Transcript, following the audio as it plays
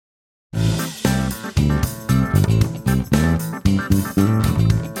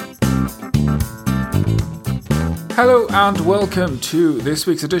Hello and welcome to this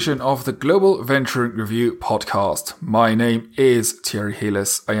week's edition of the Global Venturing Review podcast. My name is Thierry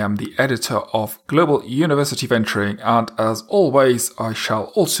Heles. I am the editor of Global University Venturing, and as always, I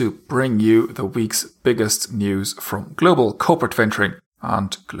shall also bring you the week's biggest news from global corporate venturing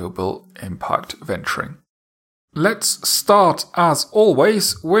and global impact venturing. Let's start, as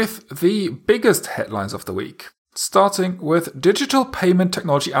always, with the biggest headlines of the week, starting with digital payment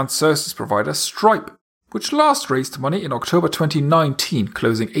technology and services provider Stripe, which last raised money in October 2019,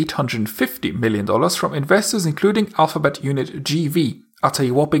 closing $850 million from investors including Alphabet unit GV at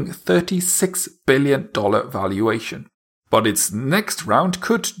a whopping $36 billion valuation. But its next round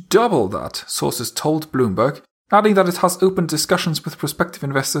could double that, sources told Bloomberg, adding that it has opened discussions with prospective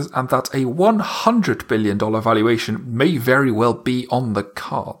investors and that a $100 billion valuation may very well be on the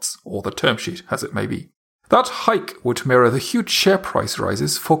cards, or the term sheet as it may be. That hike would mirror the huge share price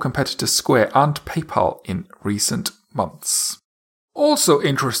rises for competitors Square and PayPal in recent months. Also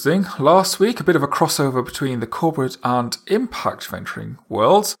interesting, last week a bit of a crossover between the corporate and impact venturing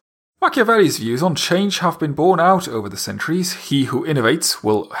worlds. Machiavelli's views on change have been borne out over the centuries. He who innovates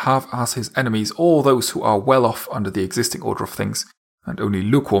will have as his enemies all those who are well off under the existing order of things, and only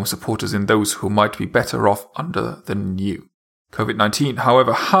lukewarm supporters in those who might be better off under the new. COVID-19,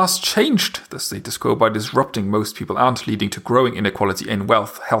 however, has changed the status quo by disrupting most people and leading to growing inequality in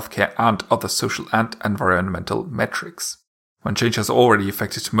wealth, healthcare, and other social and environmental metrics. When change has already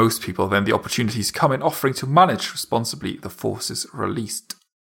affected most people, then the opportunities come in offering to manage responsibly the forces released.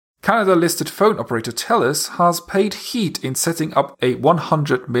 Canada-listed phone operator TELUS has paid heed in setting up a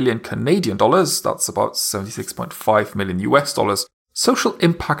 100 million Canadian dollars, that's about $76.5 million US, social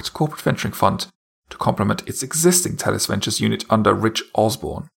impact corporate venturing fund to complement its existing TELUS Ventures unit under Rich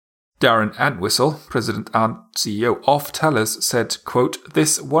Osborne. Darren Entwistle, president and CEO of TELUS, said, quote,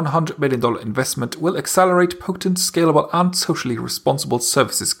 "This $100 million investment will accelerate potent, scalable and socially responsible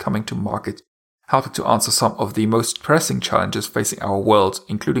services coming to market, helping to answer some of the most pressing challenges facing our world,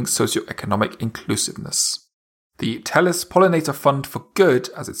 including socioeconomic inclusiveness." The TELUS Pollinator Fund for Good,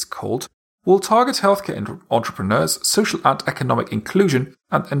 as it's called, will target healthcare entrepreneurs, social and economic inclusion,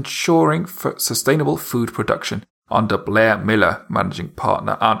 and ensuring for sustainable food production under Blair Miller, managing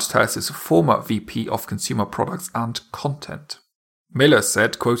partner and TELUS's former VP of Consumer Products and Content. Miller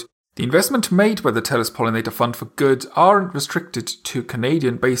said, quote, "The investment made by the TELUS Pollinator Fund for Good aren't restricted to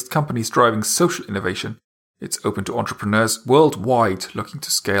Canadian-based companies driving social innovation. It's open to entrepreneurs worldwide looking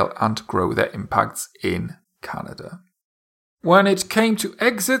to scale and grow their impacts in Canada." When it came to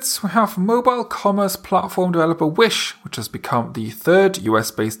exits, we have mobile commerce platform developer Wish, which has become the third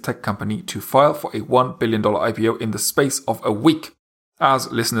US-based tech company to file for a $1 billion IPO in the space of a week.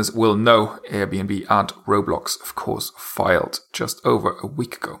 As listeners will know, Airbnb and Roblox, of course, filed just over a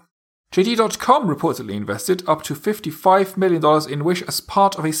week ago. JD.com reportedly invested up to $55 million in Wish as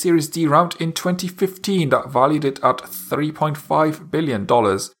part of a Series D round in 2015 that valued it at $3.5 billion.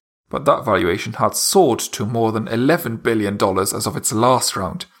 But that valuation had soared to more than $11 billion as of its last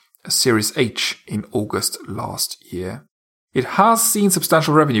round, a Series H, in August last year. It has seen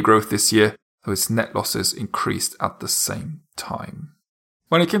substantial revenue growth this year, though its net losses increased at the same time.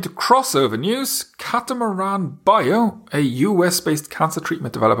 When it came to crossover news, Catamaran Bio, a US-based cancer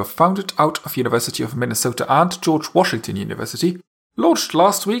treatment developer founded out of University of Minnesota and George Washington University, launched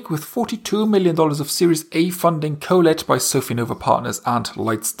last week with $42 million of Series A funding co-led by Sofinnova Partners and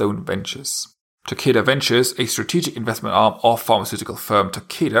Lightstone Ventures. Takeda Ventures, a strategic investment arm of pharmaceutical firm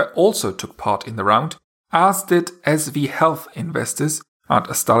Takeda, also took part in the round, as did SV Health Investors and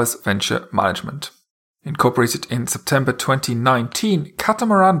Astellas Venture Management. Incorporated in September 2019,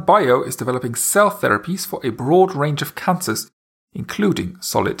 Catamaran Bio is developing cell therapies for a broad range of cancers, including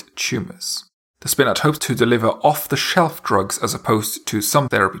solid tumors. The spin-out hopes to deliver off-the-shelf drugs as opposed to some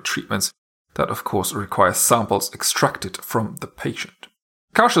therapy treatments that, of course, require samples extracted from the patient.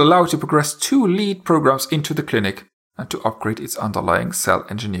 Cash will allow it to progress 2 lead programs into the clinic and to upgrade its underlying cell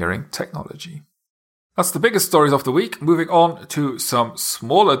engineering technology. That's the biggest stories of the week. Moving on to some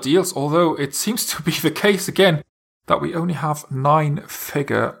smaller deals, although it seems to be the case again that we only have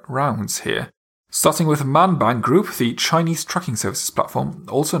 9-figure rounds here. Starting with Manbang Group, the Chinese trucking services platform,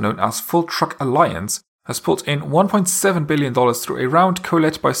 also known as Full Truck Alliance, has put in $1.7 billion through a round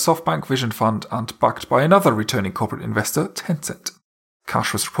co-led by SoftBank Vision Fund and backed by another returning corporate investor, Tencent.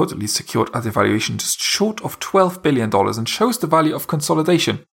 Cash was reportedly secured at a valuation just short of $12 billion and shows the value of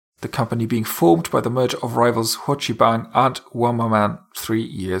consolidation, the company being formed by the merger of rivals Huoqibang and Wamaman 3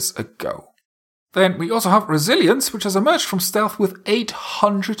 years ago. Then we also have Resilience, which has emerged from stealth with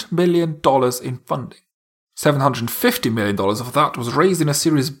 $800 million in funding. $750 million of that was raised in a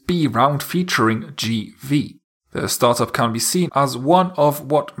Series B round featuring GV. The startup can be seen as one of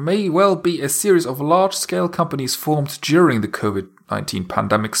what may well be a series of large-scale companies formed during the COVID-19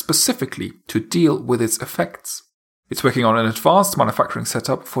 pandemic specifically to deal with its effects. It's working on an advanced manufacturing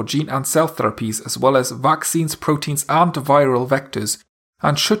setup for gene and cell therapies as well as vaccines, proteins and viral vectors,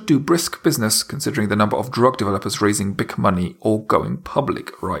 and should do brisk business considering the number of drug developers raising big money or going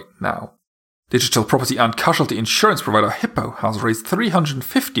public right now. Digital property and casualty insurance provider Hippo has raised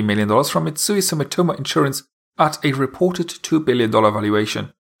 $350 million from Mitsui Sumitomo Insurance at a reported $2 billion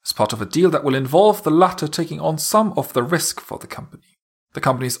valuation, as part of a deal that will involve the latter taking on some of the risk for the company. The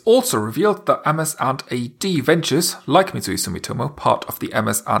company's also revealed that MS&AD Ventures, like Mitsui Sumitomo, part of the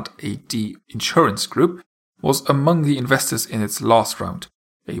MS&AD Insurance Group, was among the investors in its last round,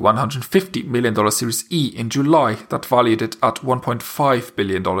 a $150 million Series E in July that valued it at $1.5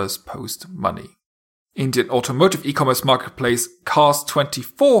 billion post-money. Indian automotive e-commerce marketplace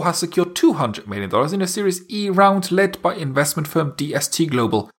Cars24 has secured $200 million in a Series E round led by investment firm DST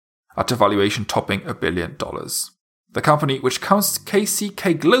Global at a valuation topping $1 billion. The company, which counts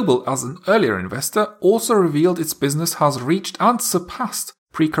KCK Global as an earlier investor, also revealed its business has reached and surpassed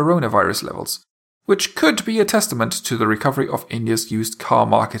pre-coronavirus levels, which could be a testament to the recovery of India's used car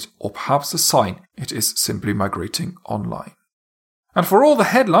market or perhaps a sign it is simply migrating online. And for all the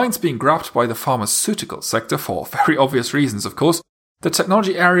headlines being grabbed by the pharmaceutical sector for very obvious reasons, of course, the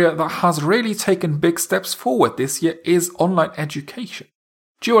technology area that has really taken big steps forward this year is online education.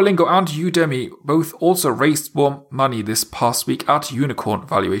 Duolingo and Udemy both also raised more money this past week at unicorn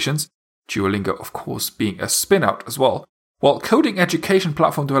valuations, Duolingo of course being a spin-out as well, while coding education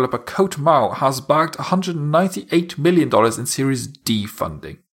platform developer Codemao has bagged $198 million in Series D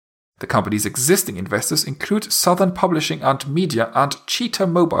funding. The company's existing investors include Southern Publishing and Media and Cheetah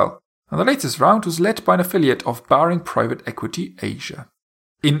Mobile, and the latest round was led by an affiliate of Baring Private Equity Asia.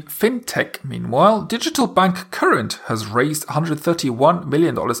 In fintech, meanwhile, digital bank Current has raised $131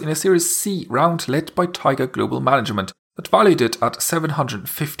 million in a Series C round led by Tiger Global Management that valued it at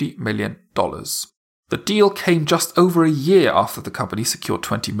 $750 million. The deal came just over a year after the company secured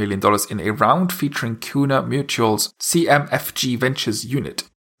 $20 million in a round featuring Kuna Mutual's CMFG Ventures unit.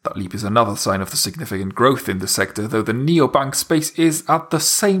 That leap is another sign of the significant growth in the sector, though the neobank space is at the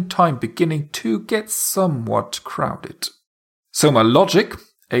same time beginning to get somewhat crowded. SomaLogic,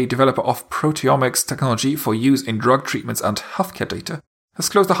 a developer of proteomics technology for use in drug treatments and healthcare data, has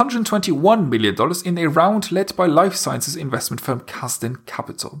closed $121 million in a round led by life sciences investment firm Kasdin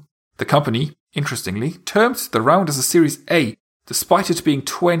Capital. The company, interestingly, termed the round as a Series A, despite it being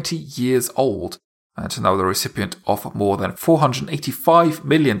 20 years old, and now the recipient of more than $485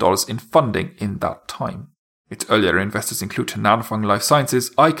 million in funding in that time. Its earlier investors include Nanfang Life Sciences,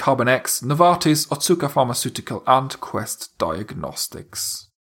 iCarbonX, Novartis, Otsuka Pharmaceutical, and Quest Diagnostics.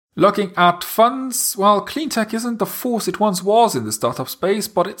 Looking at funds, well, cleantech isn't the force it once was in the startup space,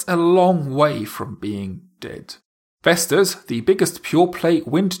 but it's a long way from being dead. Vestas, the biggest pure-play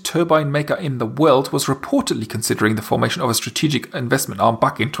wind turbine maker in the world, was reportedly considering the formation of a strategic investment arm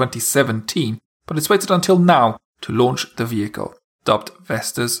back in 2017, but it's waited until now to launch the vehicle, dubbed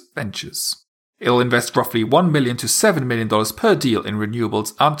Vestas Ventures. It'll invest roughly $1 million to $7 million per deal in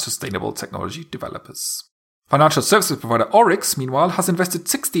renewables and sustainable technology developers. Financial services provider Oryx, meanwhile, has invested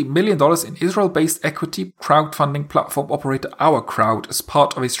 $60 million in Israel-based equity crowdfunding platform operator OurCrowd as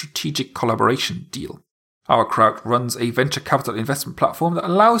part of a strategic collaboration deal. OurCrowd runs a venture capital investment platform that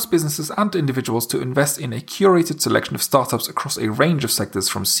allows businesses and individuals to invest in a curated selection of startups across a range of sectors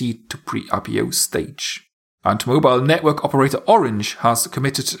from seed to pre-IPO stage. And mobile network operator Orange has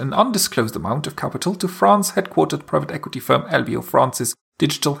committed an undisclosed amount of capital to France-headquartered private equity firm LBO France's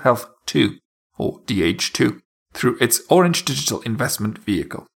Digital Health 2, or DH2, through its Orange Digital Investment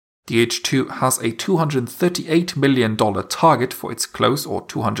Vehicle. DH2 has a $238 million target for its close, or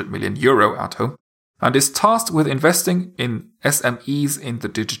 €200 million at home, and is tasked with investing in SMEs in the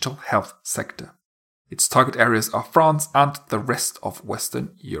digital health sector. Its target areas are France and the rest of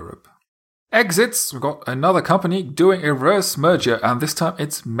Western Europe. Exits, we've got another company doing a reverse merger, and this time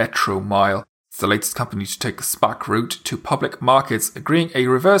it's Metromile. It's the latest company to take the SPAC route to public markets, agreeing a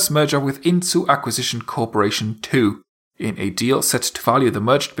reverse merger with Insu Acquisition Corporation 2, in a deal set to value the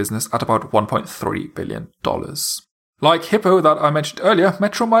merged business at about $1.3 billion. Like Hippo that I mentioned earlier,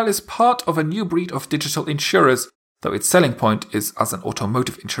 Metromile is part of a new breed of digital insurers, though its selling point is as an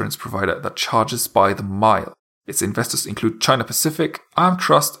automotive insurance provider that charges by the mile. Its investors include China Pacific,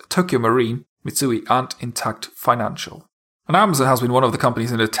 AmTrust, Tokio Marine, Mitsui, and Intact Financial. And Amazon has been one of the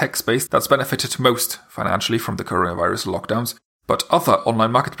companies in the tech space that's benefited most financially from the coronavirus lockdowns, but other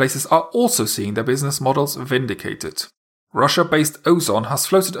online marketplaces are also seeing their business models vindicated. Russia-based Ozon has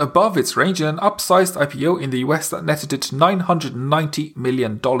floated above its range in an upsized IPO in the US that netted it $990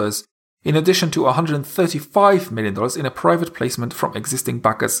 million, in addition to $135 million in a private placement from existing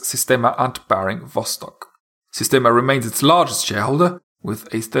backers Sistema and Baring Vostok. Sistema remains its largest shareholder, with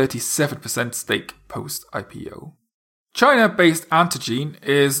a 37% stake post-IPO. China-based Antengene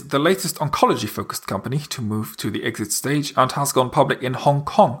is the latest oncology-focused company to move to the exit stage and has gone public in Hong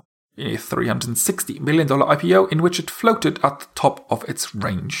Kong in a $360 million IPO in which it floated at the top of its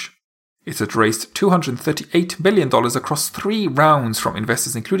range. It had raised $238 million across 3 rounds from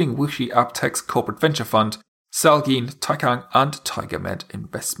investors including Wuxi AppTech's corporate venture fund, Celgene, Taikang and TigerMed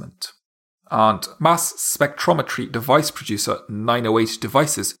Investment. And mass spectrometry device producer 908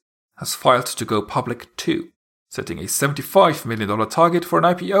 Devices has filed to go public too, setting a $75 million target for an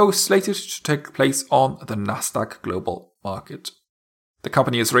IPO slated to take place on the Nasdaq Global Market. The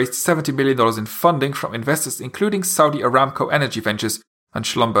company has raised $70 million in funding from investors including Saudi Aramco Energy Ventures and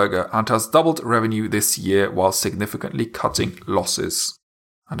Schlumberger and has doubled revenue this year while significantly cutting losses.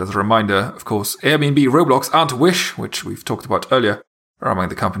 And as a reminder, of course, Airbnb, Roblox and Wish, which we've talked about earlier, are among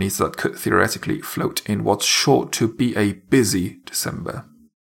the companies that could theoretically float in what's sure to be a busy December.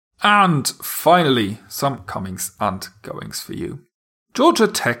 And finally, some comings and goings for you. Georgia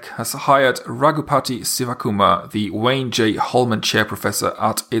Tech has hired Raghupati Sivakumar, the Wayne J. Holman Chair Professor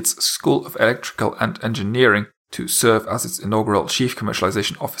at its School of Electrical and Engineering, to serve as its inaugural Chief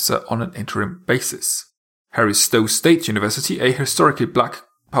Commercialization Officer on an interim basis. Harry Stowe State University, a historically black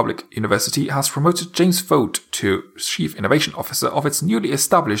public university, has promoted James Fote to Chief Innovation Officer of its newly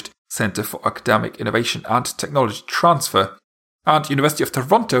established Centre for Academic Innovation and Technology Transfer, and University of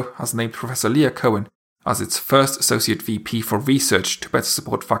Toronto has named Professor Leah Cohen as its first Associate VP for Research to better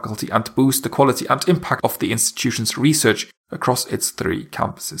support faculty and boost the quality and impact of the institution's research across its 3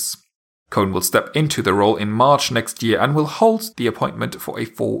 campuses. Cohen will step into the role in March next year and will hold the appointment for a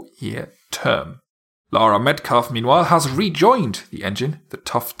 4-year term. Lara Metcalf, meanwhile, has rejoined The Engine, the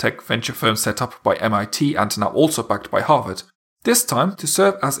tough tech venture firm set up by MIT and now also backed by Harvard, this time to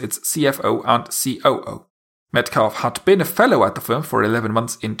serve as its CFO and COO. Metcalf had been a fellow at the firm for 11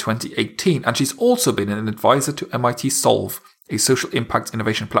 months in 2018, and she's also been an advisor to MIT Solve, a social impact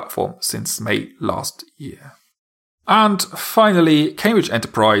innovation platform, since May last year. And finally, Cambridge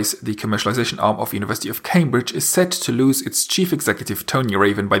Enterprise, the commercialization arm of University of Cambridge, is set to lose its chief executive Tony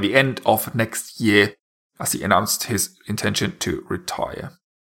Raven by the end of next year, as he announced his intention to retire.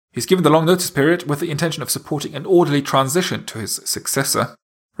 He's given the long notice period with the intention of supporting an orderly transition to his successor.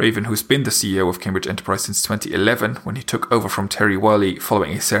 Raven, who's been the CEO of Cambridge Enterprise since 2011, when he took over from Terry Worley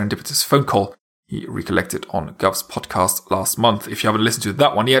following a serendipitous phone call, he recollected on Gov's podcast last month. If you haven't listened to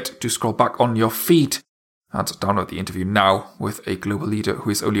that one yet, do scroll back on your feed and download the interview now with a global leader who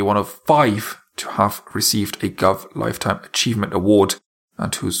is only one of 5 to have received a Gov Lifetime Achievement Award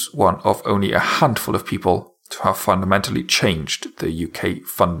and who's one of only a handful of people to have fundamentally changed the UK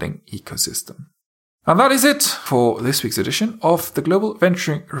funding ecosystem. And that is it for this week's edition of the Global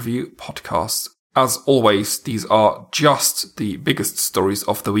Venturing Review podcast. As always, these are just the biggest stories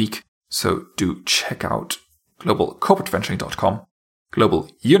of the week, so do check out globalcorporateventuring.com,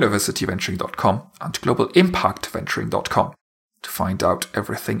 globaluniversityventuring.com, and globalimpactventuring.com to find out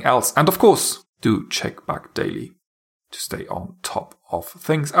everything else. And of course, do check back daily to stay on top of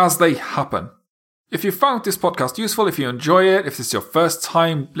things as they happen. If you found this podcast useful, if you enjoy it, if this is your first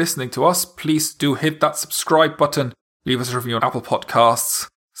time listening to us, please do hit that subscribe button. Leave us a review on Apple Podcasts,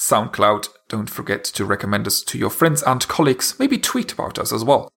 SoundCloud. Don't forget to recommend us to your friends and colleagues. Maybe tweet about us as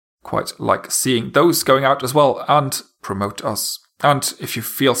well. Quite like seeing those going out as well, and promote us. And if you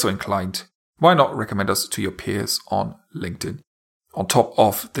feel so inclined, why not recommend us to your peers on LinkedIn? On top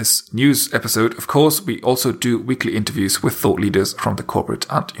of this news episode, of course, we also do weekly interviews with thought leaders from the corporate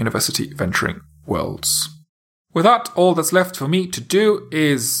and university venturing worlds. With that, all that's left for me to do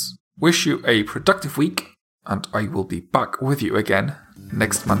is wish you a productive week, and I will be back with you again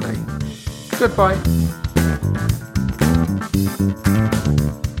next Monday. Goodbye.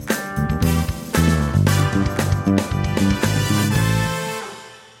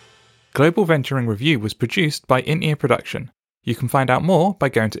 Global Venturing Review was produced by In-Ear Production. You can find out more by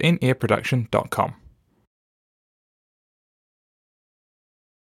going to inearproduction.com.